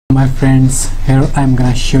My friends, here I'm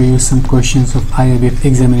gonna show you some questions of iibf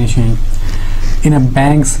examination. In a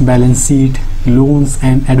bank's balance sheet, loans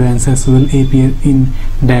and advances will appear in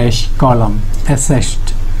dash column. Assessed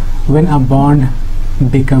when a bond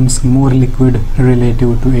becomes more liquid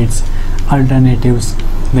relative to its alternatives,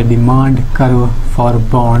 the demand curve for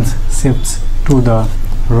bonds shifts to the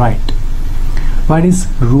right. What is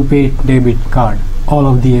RuPay debit card? All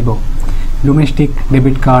of the above. Domestic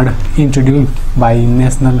debit card introduced by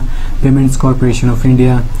National Payments Corporation of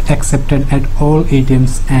India, accepted at all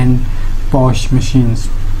ATMs and POS machines.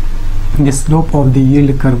 The slope of the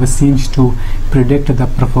yield curve seems to predict the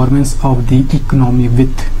performance of the economy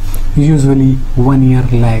with usually 1 year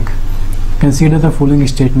lag. Consider the following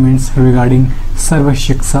statements regarding Sarva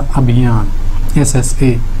Shiksha Abhiyan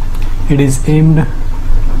SSA. It is aimed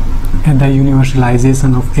at the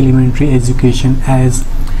universalization of elementary education as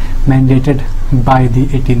mandated by the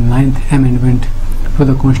 89th Amendment to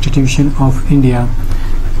the Constitution of India,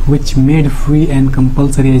 which made free and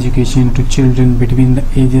compulsory education to children between the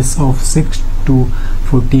ages of 6 to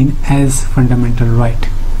 14 as fundamental right.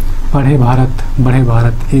 Padhe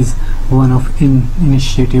Bharat is one of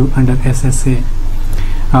initiative under SSA.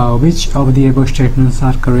 Which of the above statements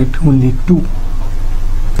are correct? Only two.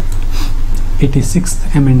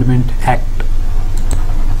 86th Amendment Act.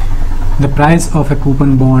 The price of a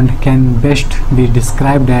coupon bond can best be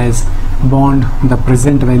described as bond, the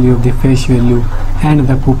present value of the face value, and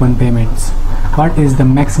the coupon payments. What is the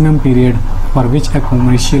maximum period for which a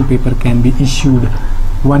commercial paper can be issued?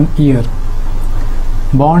 1 year.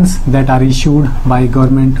 Bonds that are issued by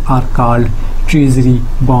government are called treasury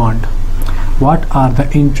bond. What are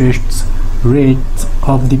the interest rates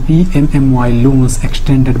of the PMMY loans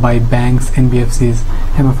extended by banks, NBFCs,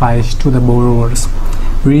 MFIs to the borrowers?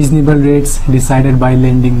 Reasonable rates decided by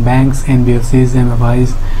lending banks, NBFCs,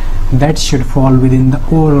 MFIs that should fall within the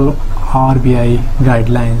overall RBI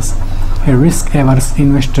guidelines. A risk-averse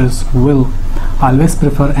investors will always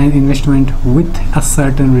prefer an investment with a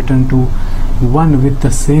certain return to one with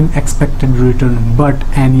the same expected return but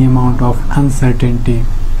any amount of uncertainty.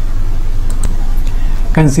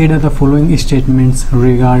 Consider the following statements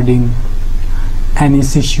regarding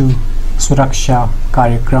NSSU Suraksha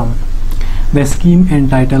Karyakram. The scheme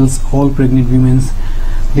entitles all pregnant women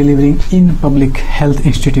delivering in public health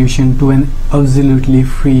institution to an absolutely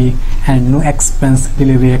free and no expense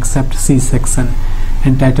delivery except C-section.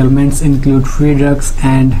 Entitlements include free drugs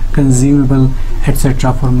and consumable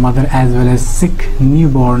etc. for mother as well as sick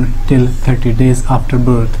newborn till 30 days after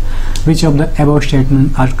birth. Which of the above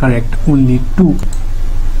statements are correct? Only two.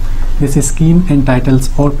 This scheme entitles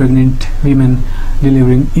all pregnant women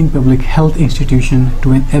delivering in public health institution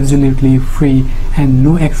to an absolutely free and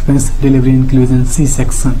no expense delivery including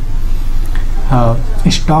C-section.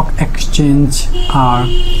 Stock exchange are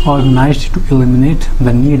organized to eliminate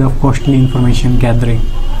the need of costly information gathering.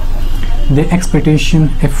 The expectation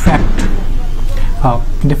effect.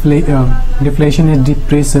 Deflation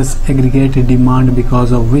depresses aggregate demand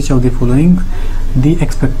because of which of the following? The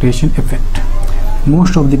expectation effect.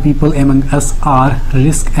 Most of the people among us are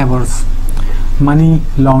risk averse. Money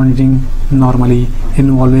laundering normally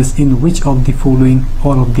involves in which of the following?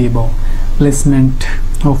 All of the above. Placement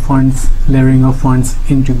of funds, layering of funds,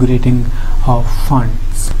 integrating of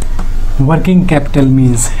funds. Working capital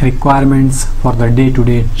means requirements for the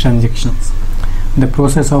day-to-day transactions. The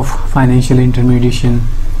process of financial intermediation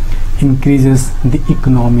increases the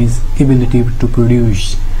economy's ability to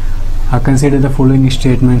produce. Consider the following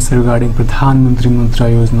statements regarding Pradhan Mantri Mudra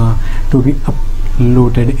Yojana to be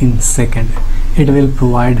uploaded in second. It will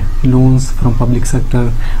provide loans from public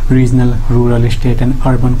sector, regional, rural, state and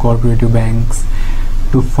urban cooperative banks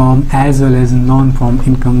to firm as well as non-firm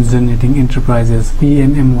income generating enterprises.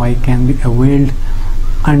 PMMY can be availed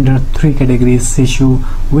under three categories: issue,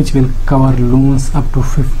 which will cover loans up to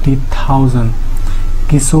 50,000,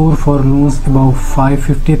 Kishore for loans above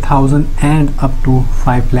 550,000 and up to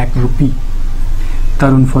 5 lakh rupee,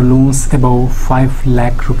 Tarun for loans above 5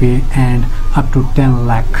 lakh rupee and up to 10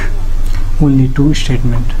 lakh. Only two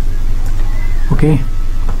statement. Okay.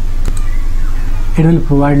 It will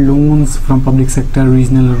provide loans from public sector,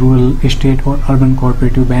 regional, rural, state or urban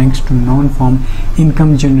cooperative banks to non-farm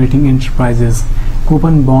income generating enterprises.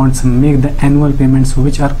 Coupon bonds make the annual payments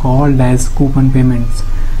which are called as coupon payments.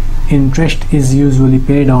 Interest is usually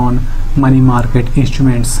paid on money market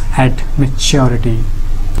instruments at maturity.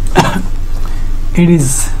 It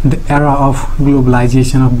is the era of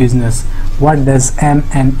globalization of business. What does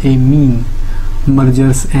M&A mean?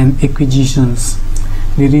 Mergers and acquisitions.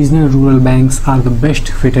 The regional rural banks are the best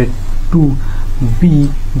fitted to be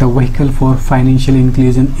the vehicle for financial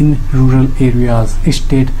inclusion in rural areas.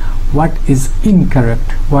 State what is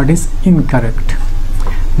incorrect. What is incorrect?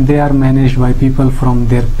 They are managed by people from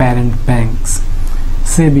their parent banks.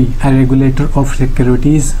 SEBI, a regulator of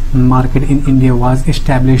securities market in India, was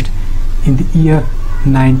established in the year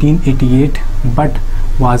 1988 but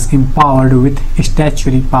was empowered with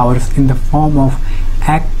statutory powers in the form of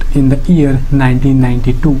Act in the year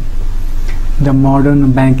 1992. The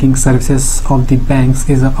modern banking services of the banks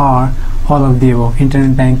are all of the above: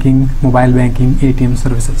 internet banking, mobile banking, ATM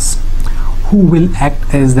services. Who will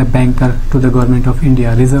act as the banker to the Government of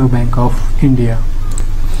India? Reserve Bank of India.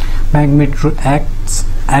 Bank Mitra acts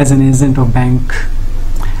as an agent of bank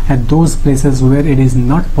at those places where it is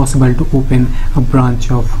not possible to open a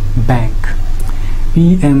branch of bank.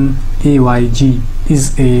 PMAYG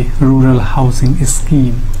is a rural housing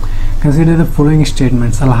scheme. Consider the following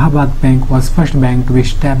statements. Allahabad Bank was first bank to be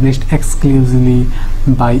established exclusively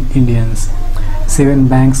by Indians. 7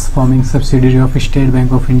 banks forming subsidiary of State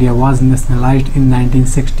Bank of India was nationalized in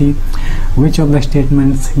 1960. Which of the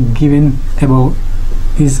statements given above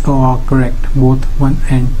is correct? Both 1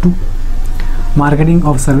 and 2. Marketing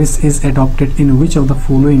of service is adopted in which of the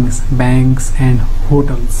following banks and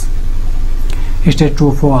hotels? State true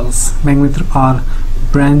or false. Bank Mitra are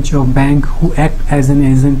branch of bank who act as an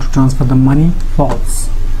agent to transfer the money. False.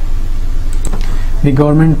 The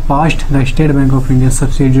government passed the State Bank of India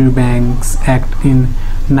Subsidiary Banks Act in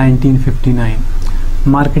 1959.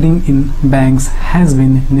 Marketing in banks has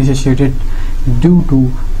been necessitated due to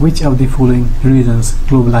which of the following reasons?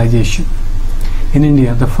 Globalization. In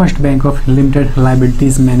India, the first bank of limited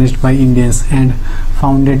liabilities managed by Indians and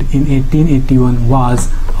founded in 1881 was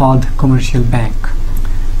Aadh Commercial Bank.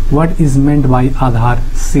 What is meant by Aadhaar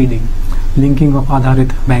seeding? Linking of Aadhaar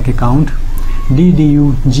with bank account.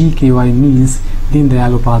 DDU-GKY means Deen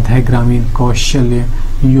Dayal Upadhyay Gramin Kaushalya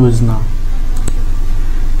Yojana.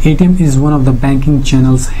 ATM is one of the banking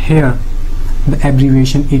channels. Here, the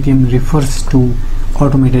abbreviation ATM refers to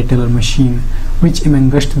automated teller machine. Which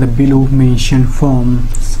amongst the below mentioned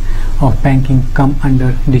forms of banking come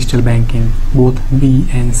under digital banking? Both B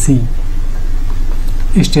and C.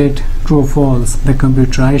 State true or false. The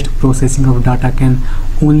computerized processing of data can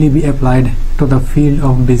only be applied to the field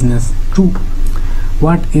of business. True.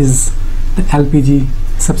 What is the LPG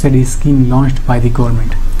subsidy scheme launched by the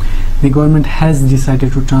government? The government has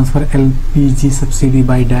decided to transfer LPG subsidy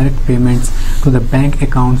by direct payments to the bank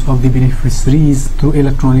accounts of the beneficiaries through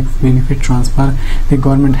electronic benefit transfer. The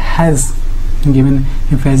government has given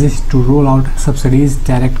emphasis to roll out subsidies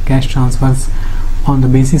direct cash transfers on the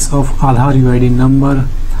basis of Aadhaar UID number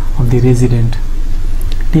of the resident.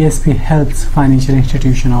 TSP helps financial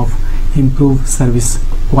institution of improve service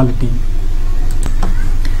quality.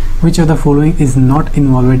 Which of the following is not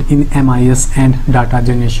involved in MIS and data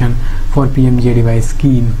generation for PMJDY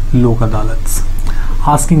scheme? Lok Adalats.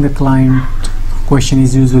 Asking the client question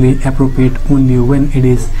is usually appropriate only when it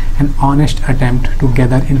is an honest attempt to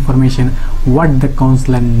gather information what the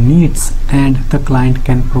counselor needs and the client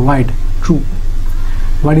can provide. True.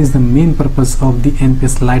 What is the main purpose of the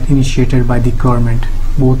NPS Lite initiated by the government?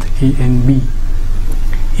 Both A and B.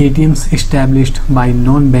 ATMs established by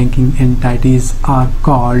non-banking entities are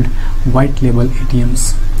called white label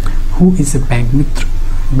ATMs. Who is a bank mitra?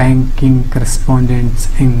 Banking correspondents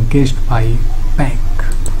engaged by bank.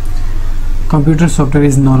 Computer software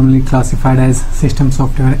is normally classified as system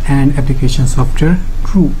software and application software.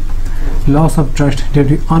 True. Loss of trust due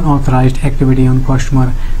to unauthorized activity on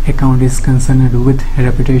customer account is concerned with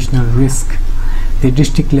reputational risk. The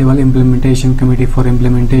district level implementation committee for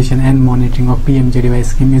implementation and monitoring of PMJDY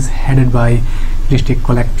scheme is headed by district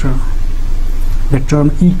collector. The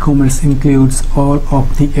term e-commerce includes all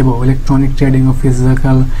of the above: electronic trading of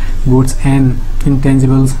physical goods and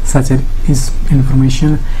intangibles such as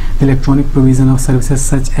information, the electronic provision of services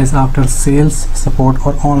such as after sales support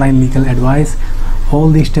or online legal advice, all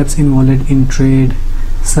the steps involved in trade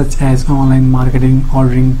such as online marketing,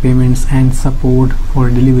 ordering, payments and support for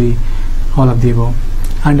delivery, all of the above.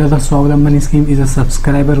 Under the Swavlambani scheme, is a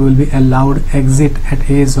subscriber will be allowed exit at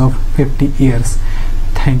age of 50 years.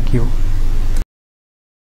 Thank you.